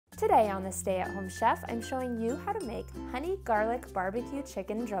Today on the Stay at Home Chef, I'm showing you how to make honey garlic barbecue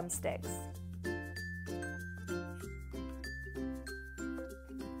chicken drumsticks.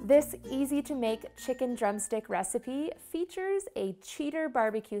 This easy to make chicken drumstick recipe features a cheater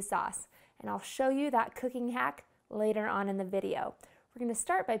barbecue sauce, and I'll show you that cooking hack later on in the video. We're going to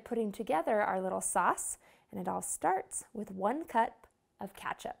start by putting together our little sauce, and it all starts with 1 cup of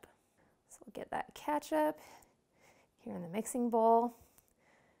ketchup. So we'll get that ketchup here in the mixing bowl.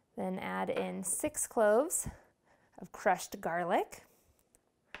 Then add in 6 cloves of crushed garlic,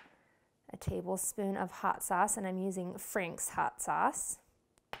 a tablespoon of hot sauce, and I'm using Frank's hot sauce,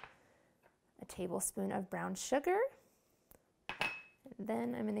 a tablespoon of brown sugar, and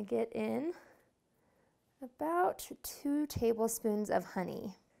then I'm going to get in about 2 tablespoons of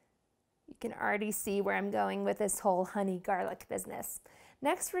honey. You can already see where I'm going with this whole honey garlic business.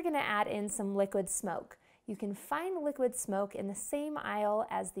 Next, we're going to add in some liquid smoke. You can find liquid smoke in the same aisle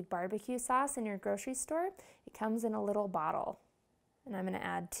as the barbecue sauce in your grocery store. It comes in a little bottle. And I'm going to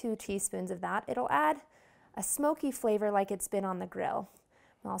add 2 teaspoons of that. It'll add a smoky flavor like it's been on the grill.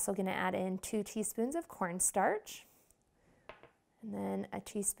 I'm also going to add in 2 teaspoons of cornstarch, and then a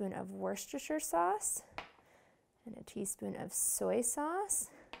teaspoon of Worcestershire sauce, and a teaspoon of soy sauce,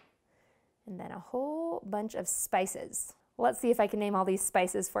 and then a whole bunch of spices. Let's see if I can name all these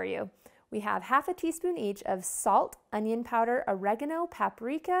spices for you. We have half a teaspoon each of salt, onion powder, oregano,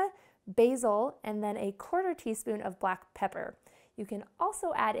 paprika, basil, and then a 1/4 teaspoon of black pepper. You can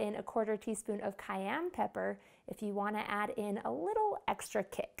also add in a 1/4 teaspoon of cayenne pepper if you want to add in a little extra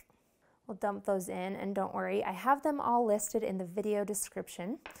kick. We'll dump those in, and don't worry, I have them all listed in the video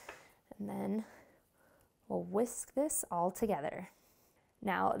description. And then we'll whisk this all together.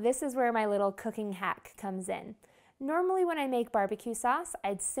 Now, this is where my little cooking hack comes in. Normally when I make barbecue sauce,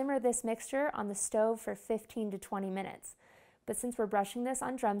 I'd simmer this mixture on the stove for 15 to 20 minutes. But since we're brushing this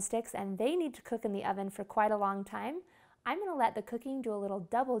on drumsticks and they need to cook in the oven for quite a long time, I'm going to let the cooking do a little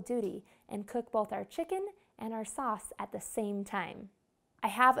double duty and cook both our chicken and our sauce at the same time. I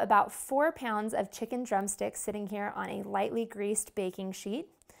have about 4 pounds of chicken drumsticks sitting here on a lightly greased baking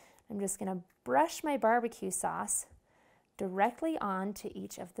sheet. I'm just going to brush my barbecue sauce directly onto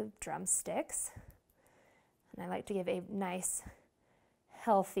each of the drumsticks. And I like to give a nice,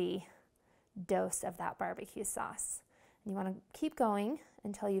 healthy dose of that barbecue sauce. And you want to keep going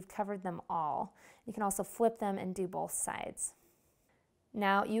until you've covered them all. You can also flip them and do both sides.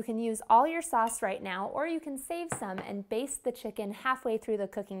 Now, you can use all your sauce right now, or you can save some and baste the chicken halfway through the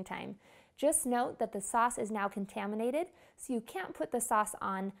cooking time. Just note that the sauce is now contaminated, so you can't put the sauce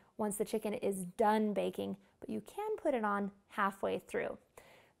on once the chicken is done baking, but you can put it on halfway through.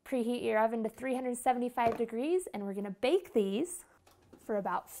 Preheat your oven to 375 degrees, and we're going to bake these for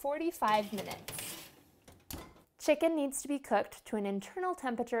about 45 minutes. Chicken needs to be cooked to an internal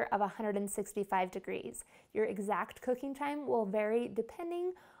temperature of 165 degrees. Your exact cooking time will vary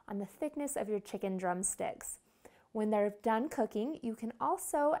depending on the thickness of your chicken drumsticks. When they're done cooking, you can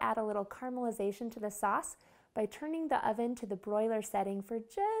also add a little caramelization to the sauce by turning the oven to the broiler setting for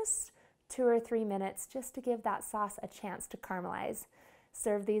just 2 or 3 minutes, just to give that sauce a chance to caramelize.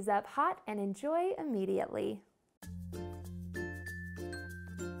 Serve these up hot and enjoy immediately.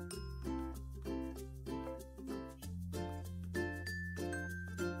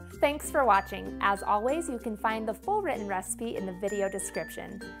 Thanks for watching. As always, you can find the full written recipe in the video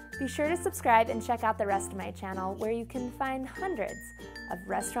description. Be sure to subscribe and check out the rest of my channel, where you can find hundreds of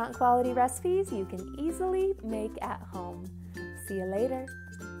restaurant quality recipes you can easily make at home. See you later.